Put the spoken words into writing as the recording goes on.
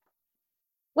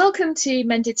Welcome to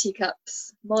Mended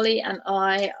Teacups. Molly and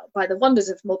I, by the wonders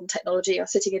of modern technology, are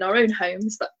sitting in our own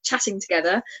homes but chatting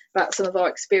together about some of our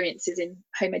experiences in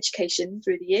home education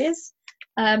through the years.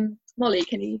 Molly,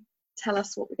 can you tell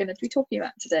us what we're going to be talking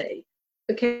about today?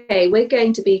 Okay, we're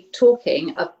going to be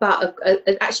talking about,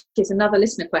 actually, it's another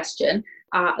listener question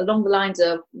along the lines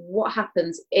of what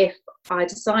happens if I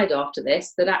decide after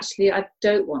this that actually I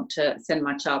don't want to send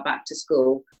my child back to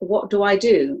school. What do I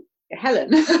do?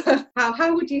 Helen,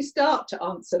 how would you start to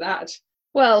answer that?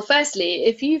 Well, firstly,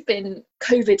 if you've been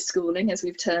COVID schooling, as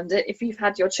we've termed it, if you've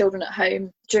had your children at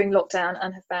home during lockdown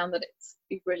and have found that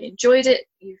you've really enjoyed it,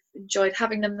 you've enjoyed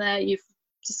having them there, you've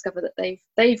discovered that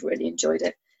they've really enjoyed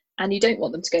it, and you don't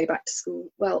want them to go back to school,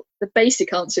 well, the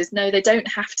basic answer is no, they don't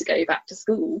have to go back to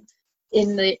school.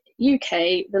 In the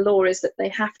UK, the law is that they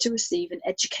have to receive an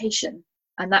education,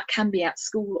 and that can be at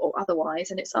school or otherwise,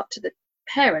 and it's up to the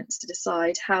parents to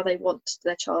decide how they want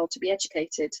their child to be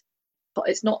educated. But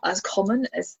it's not as common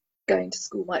as going to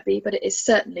school might be, but it is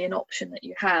certainly an option that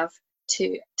you have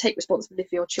to take responsibility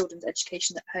for your children's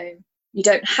education at home. You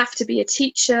don't have to be a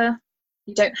teacher.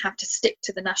 You don't have to stick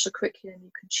to the national curriculum.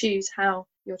 You can choose how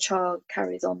your child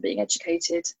carries on being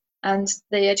educated. And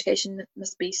the education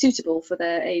must be suitable for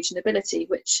their age and ability,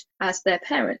 which, as their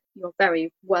parent, you're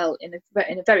very well in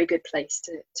a very good place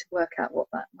to work out what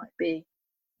that might be.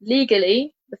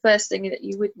 Legally, the first thing that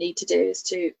you would need to do is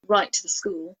to write to the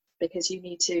school, because you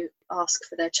need to ask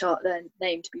for their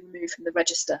name to be removed from the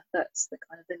register. That's the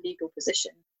kind of the legal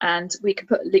position. And we can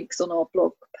put links on our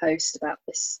blog post about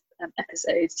this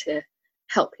episode to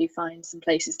help you find some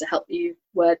places to help you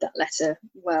word that letter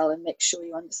well and make sure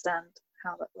you understand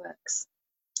how that works.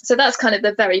 So that's kind of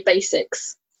the very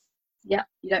basics. Yeah,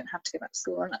 you don't have to go back to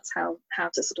school, and that's how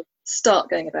to sort of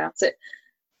start going about it.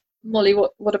 Molly,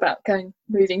 what about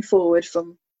moving forward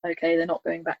from, okay, they're not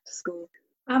going back to school?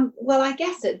 Well, I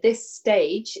guess at this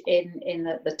stage in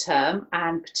the term,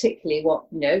 and particularly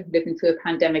living through a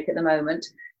pandemic at the moment,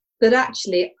 that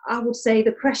actually I would say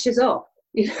the pressure's off.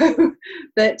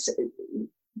 That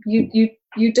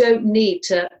you don't need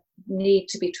to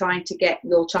be trying to get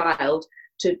your child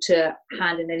to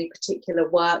hand in any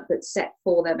particular work that's set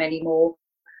for them anymore.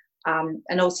 And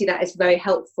obviously that is very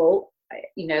helpful,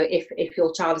 if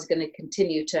your child is going to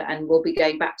continue to and will be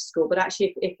going back to school. But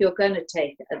actually, if you're going to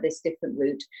take this different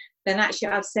route, then actually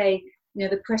I'd say,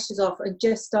 the pressure's off and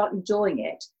just start enjoying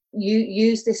it. You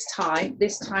use this time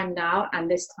now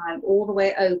and this time all the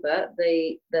way over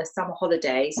the summer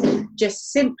holidays,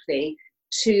 just simply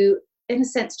to, in a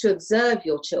sense, to observe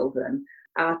your children,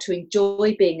 to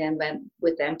enjoy being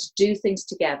with them, to do things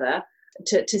together,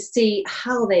 to see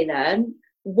how they learn,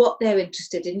 what they're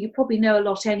interested in. You probably know a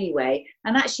lot anyway,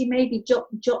 and actually maybe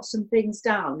jot some things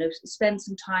down, spend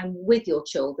some time with your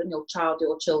children, your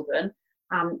children,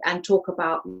 and talk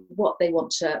about what they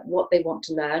want to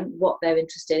learn, what they're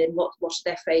interested in, what are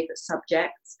their favourite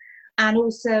subjects, and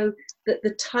also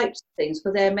the types of things,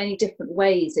 for there are many different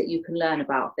ways that you can learn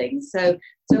about things. So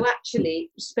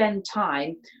actually spend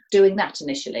time doing that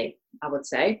initially, I would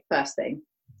say, first thing.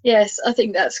 Yes, I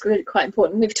think that's really quite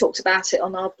important. We've talked about it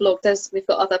on our blog. We've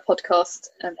got other podcast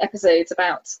episodes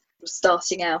about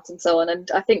starting out and so on. And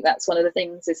I think that's one of the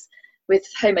things is with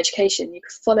home education, you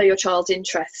can follow your child's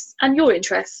interests and your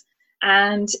interests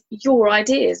and your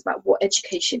ideas about what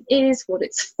education is, what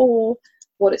it's for,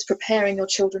 what it's preparing your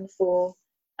children for,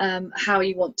 how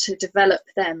you want to develop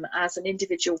them as an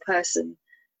individual person,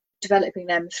 developing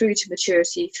them through to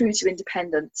maturity, through to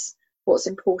independence, what's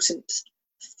important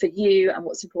for you and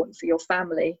what's important for your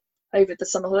family. Over the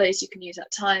summer holidays, you can use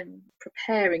that time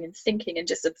preparing and thinking and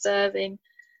just observing,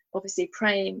 obviously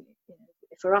praying.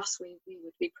 For us, we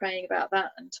would be praying about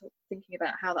that and thinking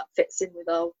about how that fits in with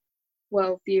our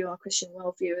worldview, our Christian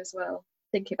worldview as well,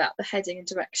 thinking about the heading and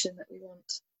direction that we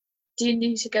want. Do you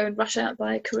need to go and rush out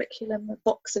by a curriculum, a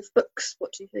box of books?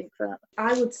 What do you think for that?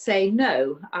 I would say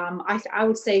no. I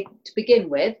would say, to begin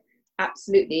with,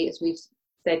 absolutely, as we've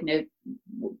said,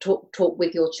 talk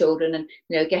with your children, and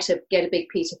get a big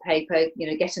piece of paper,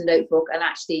 get a notebook and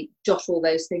actually jot all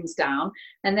those things down,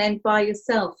 and then by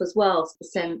yourself as well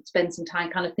spend some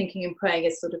time kind of thinking and praying,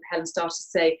 as sort of Helen started to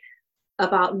say,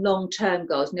 about long-term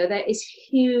goals. There is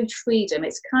huge freedom.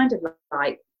 It's kind of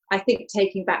like, I think,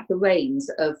 taking back the reins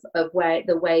of where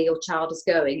the way your child is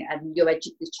going and your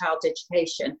child's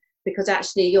education, because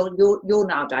actually you're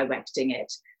now directing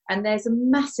it, and there's a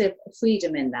massive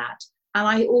freedom in that. And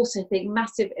I also think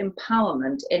massive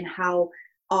empowerment in how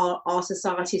our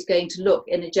society is going to look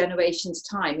in a generation's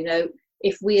time.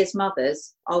 If we as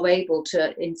mothers are able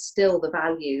to instill the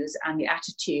values and the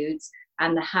attitudes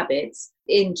and the habits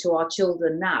into our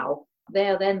children now, they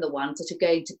are then the ones that are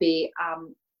going to be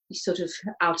sort of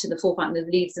out in the forefront and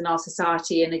the leaders in our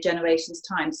society in a generation's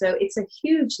time. So it's a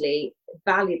hugely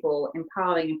valuable,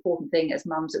 empowering, important thing as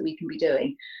mums that we can be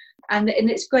doing. And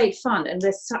it's great fun, and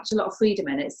there's such a lot of freedom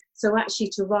in it. So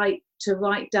actually to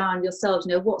write down yourselves,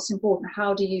 what's important,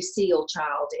 how do you see your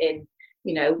child in,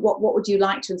 what would you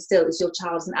like to instill as your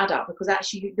child as an adult? Because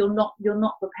actually you're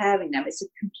not preparing them. It's a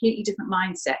completely different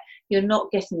mindset. You're not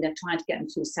trying to get them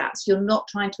through SATs. You're not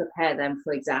trying to prepare them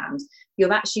for exams.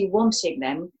 You're actually wanting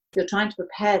them. You're trying to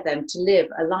prepare them to live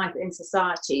a life in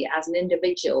society as an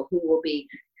individual who will be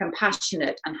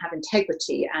compassionate and have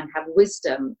integrity and have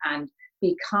wisdom and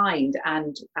be kind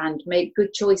and make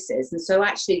good choices. And so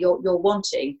actually you're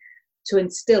wanting to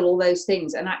instill all those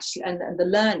things, and actually and the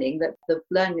learning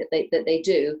that they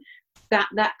do,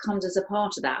 that comes as a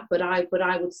part of that. But I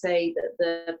would say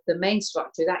that the main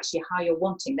structure is actually how you're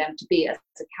wanting them to be as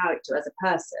a character, as a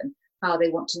person, how they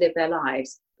want to live their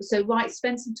lives. So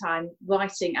spend some time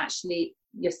writing actually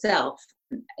yourself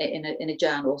in a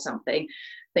journal or something.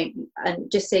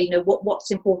 And just say,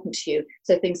 what's important to you.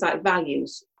 So things like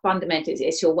values, fundamentally,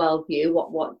 it's your worldview,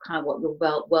 what your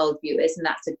worldview is, and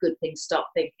that's a good thing to start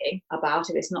thinking about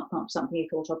if it's not something you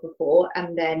thought of before.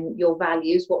 And then your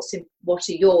values, what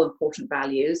are your important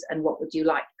values, and what would you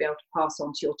like to be able to pass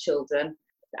on to your children?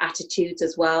 Attitudes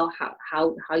as well,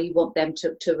 how you want them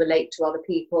to relate to other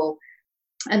people.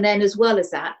 And then as well as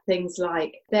that, things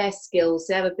like their skills,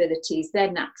 their abilities,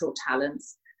 their natural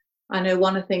talents. I know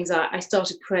one of the things I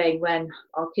started praying when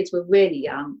our kids were really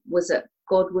young was that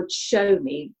God would show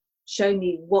me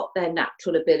what their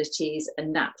natural abilities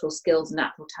and natural skills and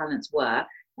natural talents were,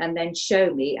 and then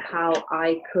show me how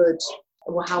I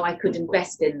could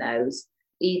invest in those,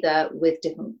 either with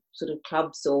different sort of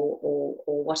clubs or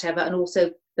whatever, and also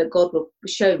that God will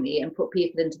show me and put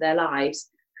people into their lives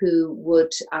who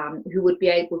would be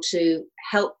able to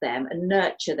help them and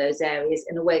nurture those areas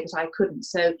in a way that I couldn't.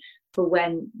 So for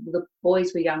when the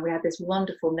boys were young, we had this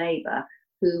wonderful neighbour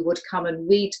who would come and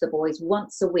read to the boys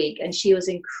once a week, and she was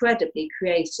incredibly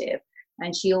creative.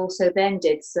 And she also then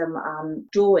did some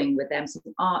drawing with them, some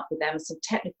art with them, some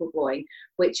technical drawing,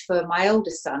 which for my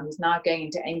oldest son, who's now going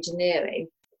into engineering,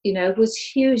 was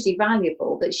hugely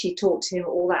valuable, that she taught him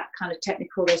all that kind of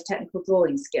those technical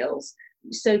drawing skills.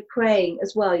 So praying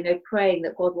as well, praying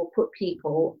that God will put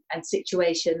people and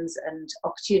situations and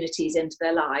opportunities into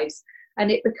their lives.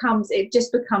 And it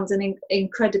just becomes an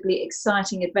incredibly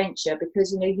exciting adventure,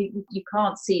 because you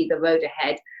can't see the road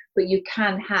ahead, but you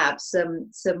can have some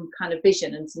kind of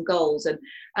vision and some goals, and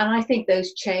I think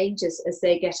those change as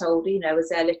they get older, as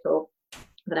they're little.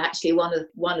 But actually one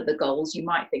of the goals you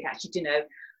might think, actually,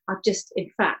 I'd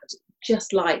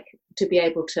just like to be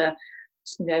able to,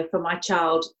 for my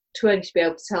child to only be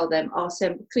able to tell them, ask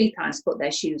them 3 times to put their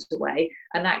shoes away,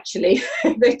 and actually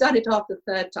if they've done it after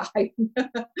the 3rd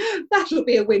time, that'll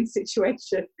be a win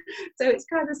situation. So it's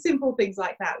kind of simple things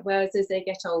like that, whereas as they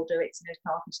get older, it's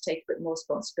starting to take a bit more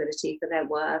responsibility for their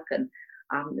work, and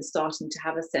they're starting to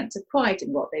have a sense of pride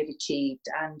in what they've achieved.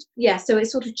 And so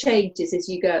it sort of changes as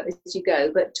you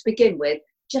go, but to begin with,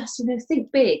 just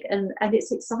think big, and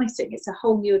it's exciting. It's a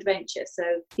whole new adventure. So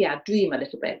dream a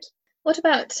little bit. What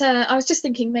about, I was just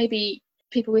thinking, maybe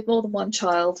people with more than one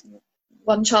child in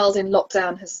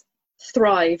lockdown has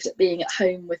thrived at being at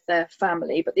home with their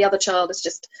family, but the other child is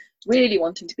just really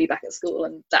wanting to be back at school,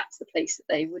 and that's the place that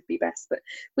they would be best. But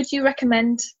would you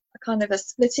recommend a kind of a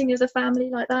splitting of the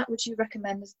family like that? Would you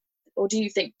recommend, or do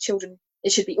you think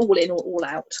it should be all in or all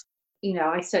out?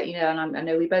 I certainly know, and I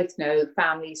know we both know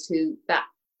families who that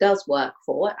does work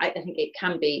for. I think it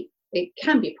can be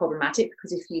problematic,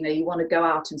 because if you want to go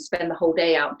out and spend the whole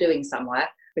day out doing somewhere,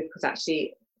 because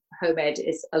actually home ed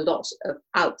is a lot of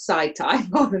outside time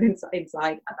rather than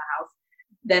inside at the house,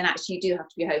 then actually you do have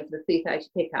to be home for the 3:30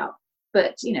 pickup.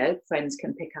 But friends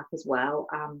can pick up as well.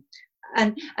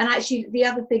 And actually the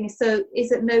other thing is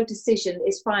that no decision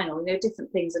is final.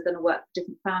 Different things are going to work for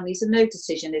different families, and no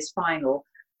decision is final.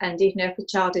 And if a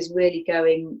child is really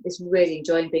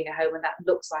enjoying being at home, and that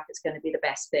looks like it's going to be the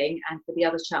best thing, and for the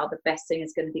other child the best thing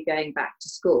is going to be going back to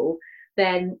school,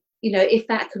 then if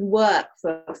that can work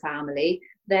for a family,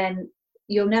 then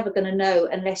you're never going to know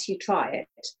unless you try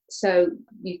it. So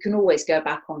you can always go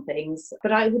back on things,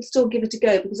 but I would still give it a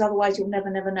go, because otherwise you'll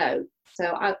never know.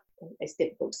 So it's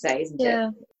difficult to say, isn't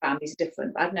it? Families are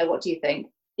different. I don't know, what do you think?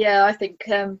 I think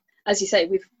as you say,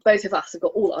 both of us have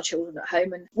got all our children at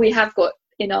home, and we have got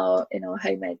in our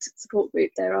home ed support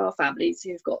group, there are families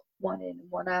who've got one in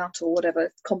and one out, or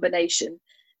whatever combination,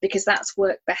 because that's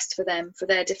worked best for them for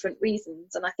their different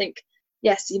reasons. And I think,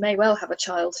 yes, you may well have a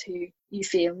child who you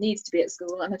feel needs to be at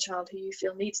school and a child who you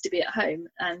feel needs to be at home,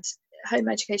 and home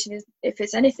education is, if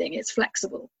it's anything, it's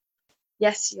flexible.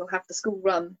 Yes, you'll have the school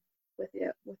run with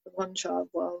the one child,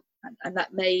 and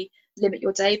that may limit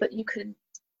your day, but you can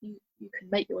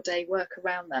make your day work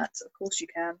around that. Of course you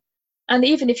can. And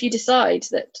even if you decide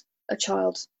that a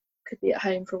child could be at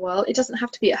home for a while, it doesn't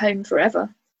have to be at home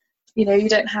forever. You know, you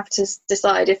don't have to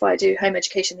decide, if I do home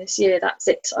education this year, that's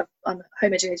it, I'm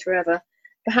home educated forever.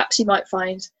 Perhaps you might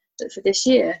find that for this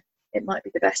year, it might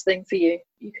be the best thing for you.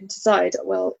 You can decide,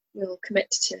 well, we'll commit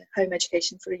to home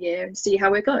education for a year and see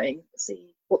how we're going,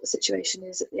 see what the situation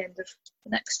is at the end of the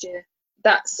next year.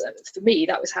 That's, for me,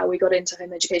 that was how we got into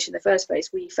home education in the first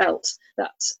place. We felt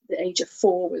that the age of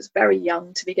 4 was very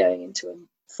young to be going into a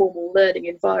formal learning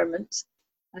environment,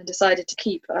 and decided to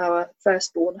keep our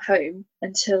firstborn home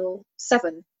until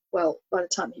 7. Well, by the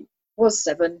time he was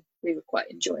 7, we were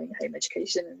quite enjoying home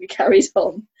education, and we carried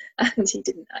on, and he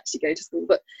didn't actually go to school.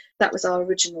 But that was our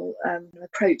original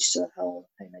approach to the whole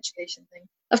home education thing.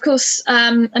 Of course,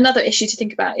 another issue to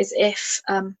think about is if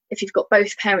you've got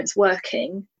both parents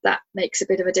working, that makes a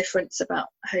bit of a difference about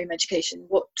home education.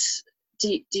 What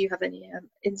do you have any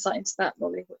insight into that,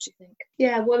 Molly? What do you think?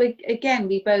 Yeah, well, again,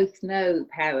 we both know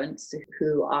parents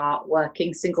who are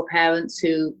working, single parents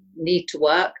who need to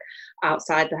work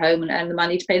outside the home and earn the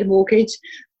money to pay the mortgage,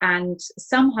 and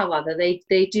somehow or other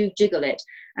they do jiggle it.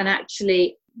 And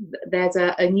actually, there's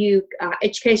a new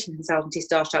education consultancy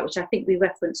startup, which I think we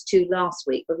referenced to last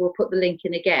week, but we'll put the link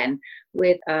in again,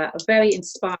 with a very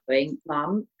inspiring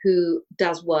mum who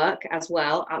does work as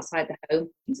well outside the home.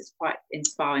 It's quite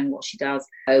inspiring what she does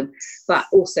at home, but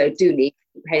also do need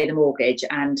to pay the mortgage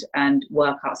and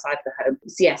work outside the home.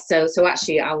 So yes, so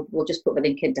actually we'll just put the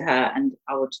link into her, and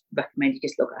I would recommend you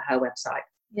just look at her website.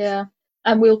 Yeah.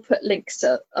 And we'll put links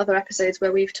to other episodes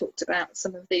where we've talked about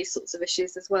some of these sorts of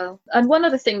issues as well. And one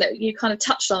other thing that you kind of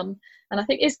touched on, and I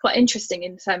think is quite interesting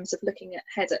in terms of looking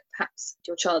ahead at perhaps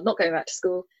your child not going back to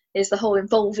school, is the whole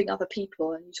involving other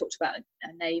people. And you talked about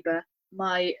a neighbour.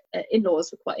 My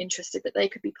in-laws were quite interested that they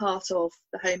could be part of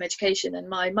the home education. And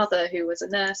my mother, who was a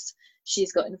nurse,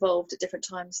 she's got involved at different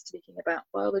times speaking about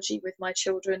biology with my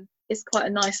children. It's quite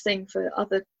a nice thing for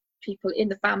other people in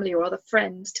the family or other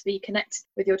friends to be connected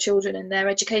with your children and their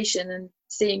education, and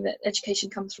seeing that education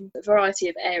comes from a variety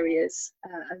of areas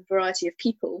and variety of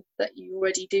people that you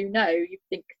already do know. You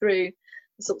think through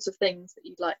the sorts of things that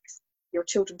you'd like your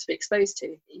children to be exposed to,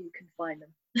 you can find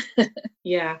them.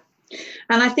 Yeah,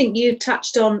 and I think you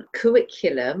touched on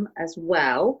curriculum as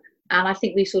well, and I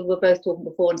think we sort of were both talking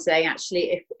before and saying,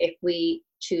 actually, if we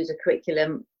choose a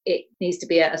curriculum, it needs to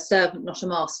be a servant, not a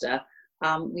master.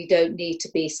 We don't need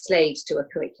to be slaves to a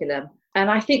curriculum.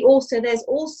 And I think also there's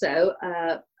also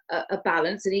a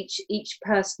balance, and each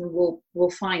person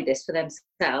will find this for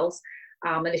themselves.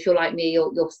 And if you're like me,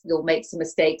 you'll make some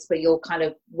mistakes, but you'll kind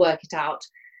of work it out.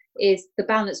 Is the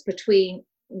balance between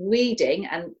reading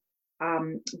and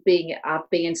being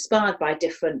inspired by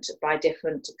different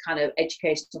kind of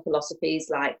educational philosophies,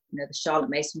 like the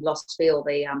Charlotte Mason philosophy or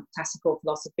the classical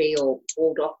philosophy or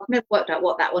Waldorf. I've never worked out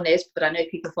what that one is, but I know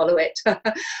people follow it.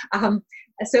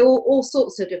 So all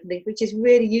sorts of different things, which is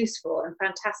really useful and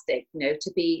fantastic,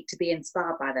 to be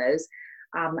inspired by those,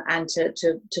 and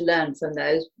to learn from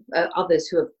those others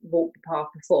who have walked the path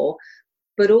before,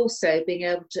 but also being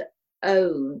able to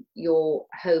own your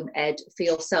home ed for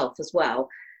yourself as well.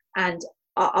 And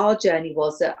our journey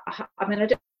was that, I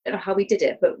don't know how we did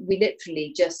it, but we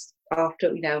literally just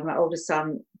after, my oldest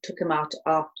son took him out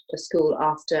after school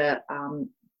after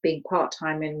being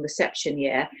part-time in reception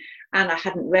year, and I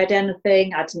hadn't read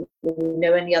anything. I didn't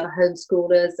know any other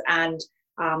homeschoolers, and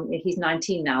he's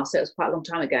 19 now, so it was quite a long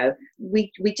time ago.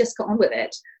 We just got on with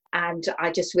it, and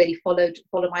I just really followed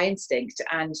my instinct.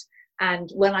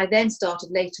 And when I then started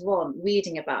later on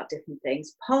reading about different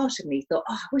things, part of me thought,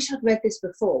 I wish I'd read this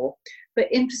before. But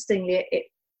interestingly,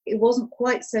 it wasn't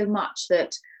quite so much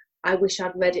that I wish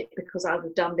I'd read it because I would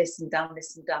have done this and done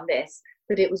this and done this.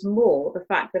 But it was more the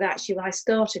fact that actually when I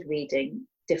started reading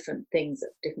different things,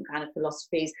 different kind of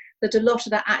philosophies, that a lot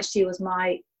of that actually was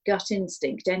my gut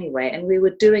instinct anyway. And we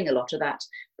were doing a lot of that.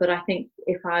 But I think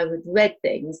if I had read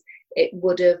things, it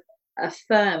would have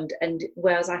affirmed, and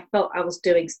whereas I felt I was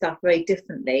doing stuff very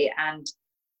differently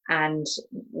and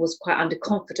was quite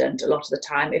underconfident a lot of the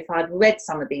time, if I'd read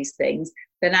some of these things,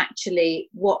 then actually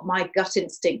what my gut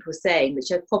instinct was saying,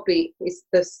 which probably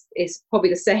is probably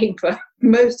the same for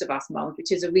most of us mums,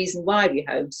 which is a reason why we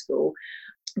homeschool,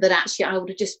 that actually I would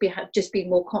have just been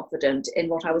more confident in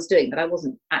what I was doing, that I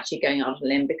wasn't actually going out on a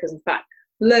limb, because in fact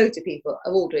loads of people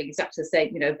are all doing exactly the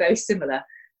same, very similar.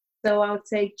 So I would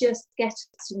say just get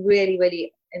really,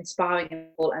 really inspiring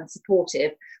and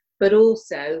supportive, but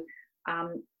also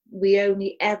we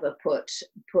only ever put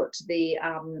the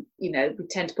we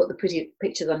tend to put the pretty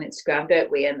pictures on Instagram,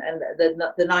 don't we, and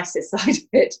the nicest side of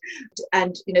it,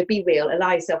 and be real,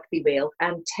 allow yourself to be real,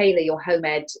 and tailor your home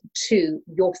ed to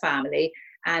your family,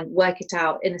 and work it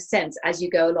out in a sense as you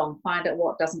go along. Find out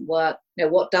what doesn't work,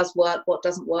 what does work, what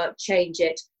doesn't work, change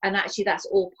it. And actually that's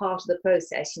all part of the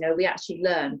process. We actually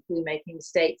learn through making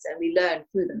mistakes, and we learn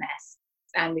through the mess,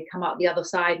 and we come out the other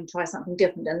side and try something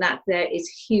different. And that there is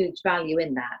huge value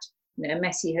in that.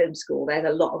 Messy homeschool, there's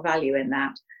a lot of value in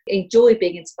that. Enjoy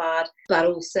being inspired, but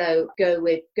also go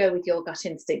with your gut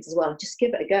instincts as well. Just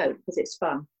give it a go, because it's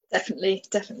fun.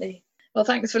 Definitely. Well,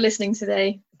 thanks for listening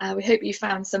today. We hope you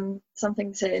found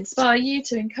something to inspire you,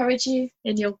 to encourage you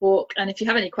in your walk. And if you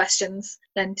have any questions,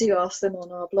 then do ask them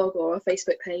on our blog or our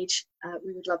Facebook page.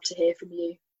 We would love to hear from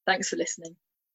you. Thanks for listening.